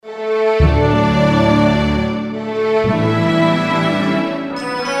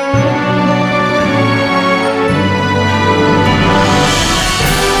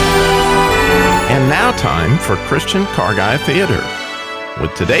for Christian Car Guy Theater.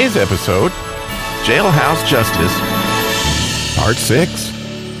 With today's episode, Jailhouse Justice, Part 6.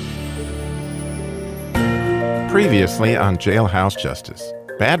 Previously on Jailhouse Justice,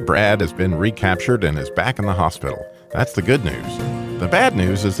 Bad Brad has been recaptured and is back in the hospital. That's the good news. The bad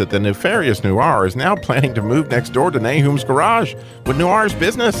news is that the Nefarious Noire is now planning to move next door to Nahum's garage with Noire's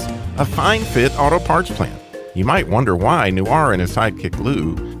business, a fine-fit auto parts plant. You might wonder why Noire and his sidekick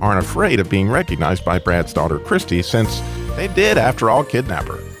Lou aren't afraid of being recognized by Brad's daughter Kristie, since they did, after all, kidnap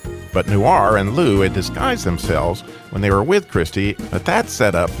her. But Noire and Lou had disguised themselves when they were with Kristie, but that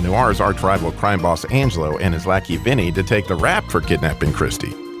set up Noire's arch-rival crime boss Angelo and his lackey Vinnie to take the rap for kidnapping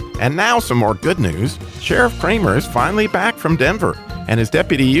Kristie. And now some more good news. Sheriff Kramer is finally back from Denver, and his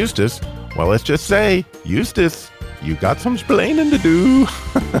deputy Eustace, well, let's just say, Eustace, you got some splaining to do.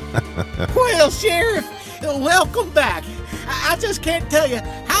 Well, Sheriff, welcome back. I just can't tell you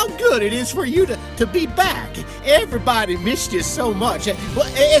how good it is for you to be back. Everybody missed you so much,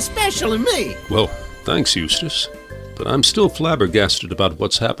 especially me. Well, thanks, Eustace. But I'm still flabbergasted about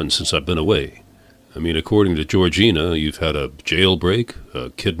what's happened since I've been away. I mean, according to Georgina, you've had a jailbreak,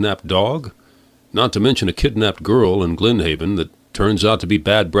 a kidnapped dog, not to mention a kidnapped girl in Glenhaven that turns out to be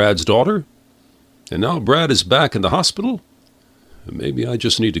Bad Brad's daughter. And now Brad is back in the hospital? Maybe I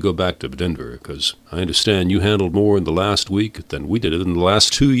just need to go back to Denver, because I understand you handled more in the last week than we did in the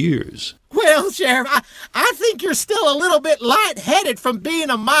last 2 years. Well, Sheriff, I think you're still a little bit lightheaded from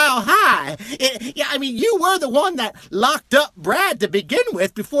being a mile high. You were the one that locked up Brad to begin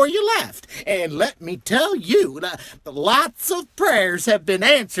with before you left. And let me tell you, lots of prayers have been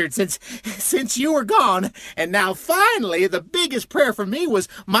answered since you were gone. And now finally, the biggest prayer for me was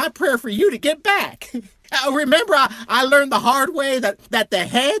my prayer for you to get back. Remember, I learned the hard way that the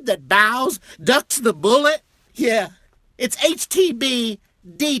head that bows ducks the bullet? Yeah, it's HTB.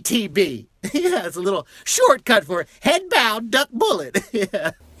 DTB. Yeah, it's a little shortcut for head bowed, duck bullet.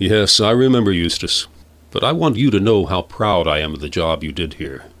 Yeah. Yes, I remember, Eustace. But I want you to know how proud I am of the job you did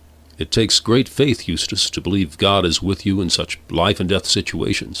here. It takes great faith, Eustace, to believe God is with you in such life and death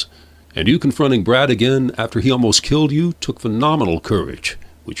situations. And you confronting Brad again after he almost killed you took phenomenal courage,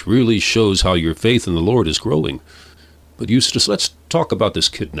 which really shows how your faith in the Lord is growing. But Eustace, let's talk about this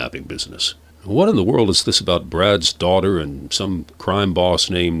kidnapping business. What in the world is this about Brad's daughter and some crime boss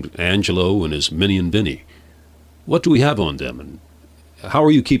named Angelo and his minion Vinnie? What do we have on them, and how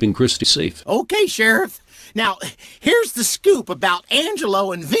are you keeping Kristie safe? Okay, Sheriff. Now, here's the scoop about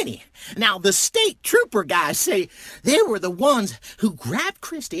Angelo and Vinnie. Now, the state trooper guys say they were the ones who grabbed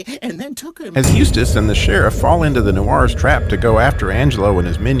Kristie and then took him. As Eustace and the sheriff fall into the Noire's trap to go after Angelo and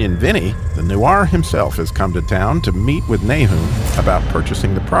his minion Vinnie, the Noire himself has come to town to meet with Nahum about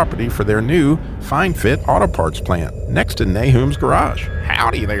purchasing the property for their new fine-fit auto parts plant next to Nahum's garage.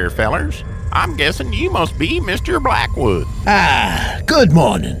 Howdy there, fellers. I'm guessing you must be Mr. Blackwood. Good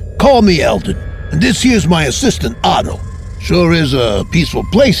morning. Call me Eldon. And this here's my assistant, Otto. Sure is a peaceful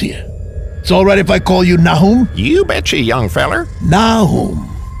place here. It's all right if I call you Nahum? You betcha, young feller. Nahum.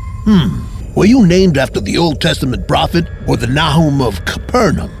 Were you named after the Old Testament prophet or the Nahum of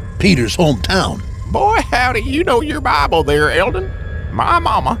Capernaum, Peter's hometown? Boy, howdy, you know your Bible there, Eldon. My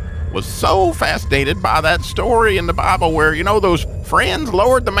mama was so fascinated by that story in the Bible where, those friends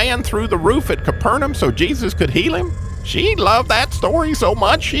lowered the man through the roof at Capernaum so Jesus could heal him. She loved that story so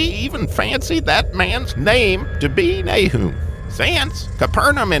much she even fancied that man's name to be Nahum. Since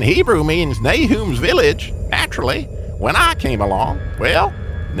Capernaum in Hebrew means Nahum's village, naturally, when I came along, well,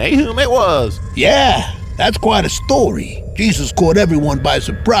 Nahum it was. Yeah, that's quite a story. Jesus caught everyone by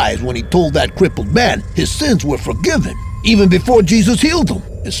surprise when he told that crippled man his sins were forgiven, even before Jesus healed him,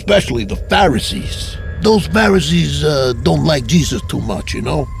 especially the Pharisees. Those Pharisees don't like Jesus too much,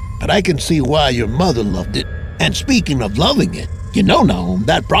 but I can see why your mother loved it. And speaking of loving it, Nahum,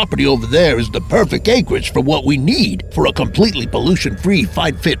 that property over there is the perfect acreage for what we need for a completely pollution-free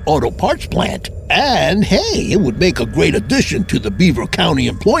fine-fit auto parts plant. And hey, it would make a great addition to the Beaver County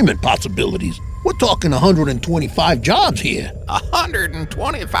employment possibilities. We're talking 125 jobs here.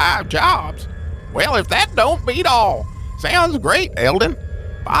 125 jobs? Well, if that don't beat all. Sounds great, Eldon.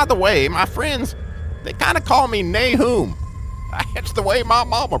 By the way, my friends, they kind of call me Nahum. That's the way my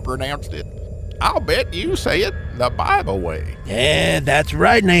mama pronounced it. I'll bet you say it the Bible way. Yeah, that's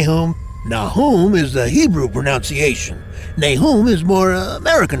right, Nahum. Nahum is the Hebrew pronunciation. Nahum is more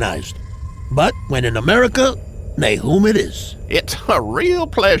Americanized. But when in America, Nahum it is. It's a real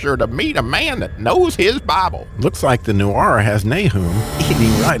pleasure to meet a man that knows his Bible. Looks like the Noire has Nahum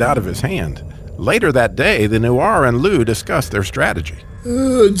eating right out of his hand. Later that day, the Noire and Lou discuss their strategy.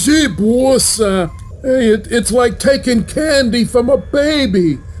 Gee, boss, it's like taking candy from a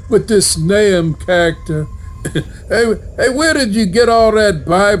baby with this Nahum character. Hey, where did you get all that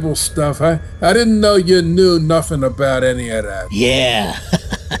Bible stuff? I didn't know you knew nothing about any of that. Yeah,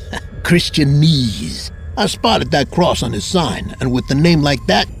 Christianese. I spotted that cross on his sign, and with a name like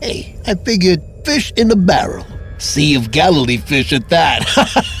that, hey, I figured fish in a barrel. Sea of Galilee fish at that.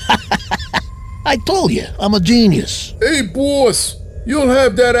 I told you, I'm a genius. Hey, boss, you'll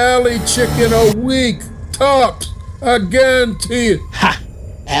have that Allie chick in a week, tops. I guarantee it. Ha!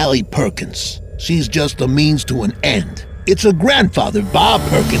 Allie Perkins. She's just a means to an end. It's her grandfather, Bob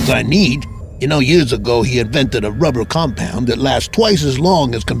Perkins, I need. You know, years ago, he invented a rubber compound that lasts twice as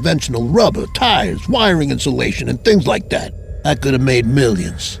long as conventional rubber, tires, wiring insulation, and things like that. I could have made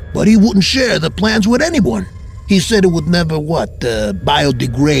millions. But he wouldn't share the plans with anyone. He said it would never,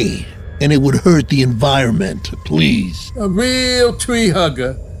 biodegrade. And it would hurt the environment. Please. A real tree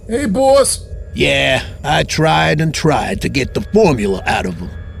hugger. Hey, boss. Yeah, I tried and tried to get the formula out of him.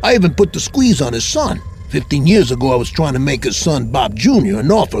 I even put the squeeze on his son. 15 years ago, I was trying to make his son Bob Jr.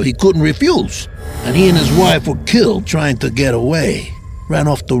 an offer he couldn't refuse. And he and his wife were killed trying to get away. Ran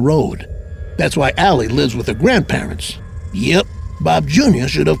off the road. That's why Allie lives with her grandparents. Yep, Bob Jr.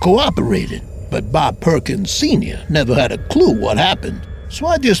 should have cooperated. But Bob Perkins Sr. never had a clue what happened. So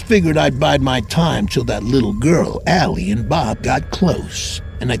I just figured I'd bide my time till that little girl, Allie, and Bob got close.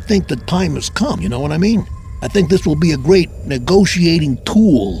 And I think the time has come, you know what I mean? I think this will be a great negotiating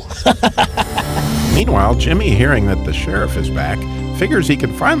tool. Meanwhile, Jimmy, hearing that the sheriff is back, figures he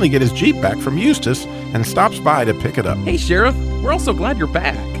can finally get his Jeep back from Eustace and stops by to pick it up. Hey, Sheriff, we're all so glad you're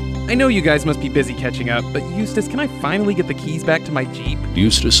back. I know you guys must be busy catching up, but Eustace, can I finally get the keys back to my Jeep?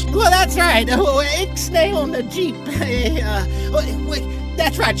 Eustace? Well, that's right. Ixnay on the Jeep.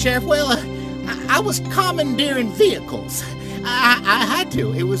 That's right, Sheriff. Well, I was commandeering vehicles. I had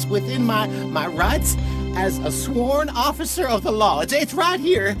to. It was within my rights as a sworn officer of the law. It's right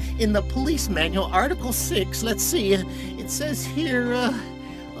here in the police manual, Article 6. Let's see. It says here,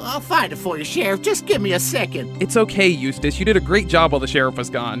 I'll find it for you, Sheriff. Just give me a second. It's okay, Eustace. You did a great job while the sheriff was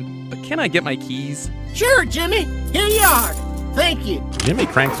gone. But can I get my keys? Sure, Jimmy. Here you are. Thank you. Jimmy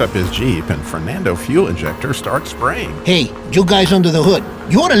cranks up his Jeep and Fernando fuel injector starts spraying. Hey, you guys under the hood,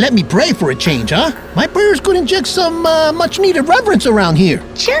 you ought to let me pray for a change, huh? My prayers could inject some much-needed reverence around here.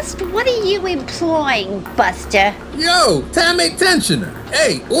 Just what are you employing, Buster? Yo, Tammy Tensioner.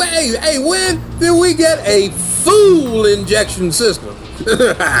 Hey, when did we get a fuel injection system?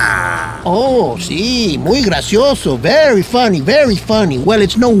 Oh, sí, muy gracioso. Very funny, very funny. Well,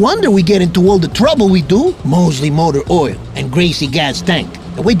 it's no wonder we get into all the trouble we do. Mosley Motor Oil and Gracie Gas Tank.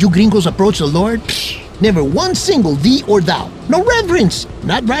 The way you gringos approach the Lord, never one single thee or thou. No reverence.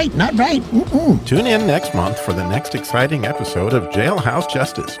 Not right, not right. Tune in next month for the next exciting episode of Jailhouse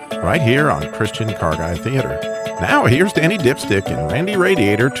Justice, right here on Christian Car Guy Theater. Now, here's Danny Dipstick and Randy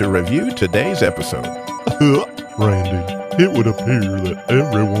Radiator to review today's episode. Randy, it would appear that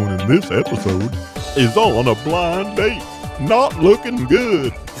everyone in this episode is on a blind date. Not looking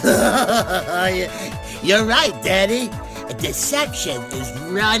good. You're right, Daddy. Deception is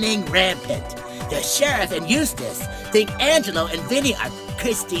running rampant. The sheriff and Eustace think Angelo and Vinnie are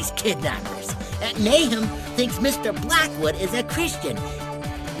Kristie's kidnappers. Nahum thinks Mr. Blackwood is a Christian.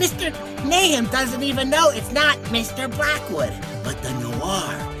 Mr. Nahum doesn't even know it's not Mr. Blackwood, but the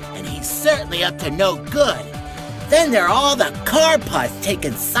Noire, and he's certainly up to no good. Then there are all the car parts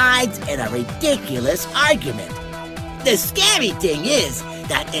taking sides in a ridiculous argument. The scary thing is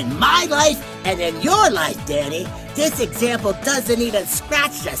that in my life and in your life, Danny, this example doesn't even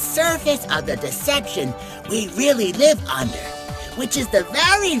scratch the surface of the deception we really live under, which is the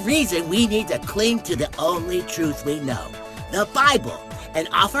very reason we need to cling to the only truth we know, the Bible, and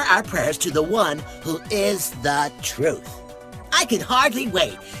offer our prayers to the one who is the truth. I can hardly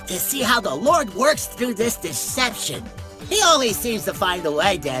wait to see how the Lord works through this deception. He always seems to find a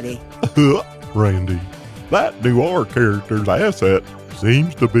way, Daddy. Randy, that Noire character's asset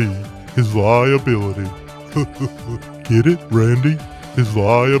seems to be his liability. Get it, Randy? His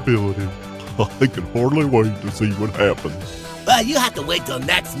liability. I can hardly wait to see what happens. Well, you have to wait till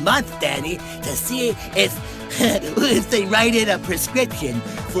next month, Danny, to see if they write in a prescription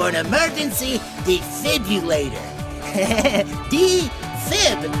for an emergency defibrillator.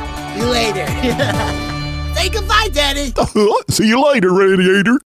 Defibrillator. Say goodbye, Daddy. See you later, Radiator.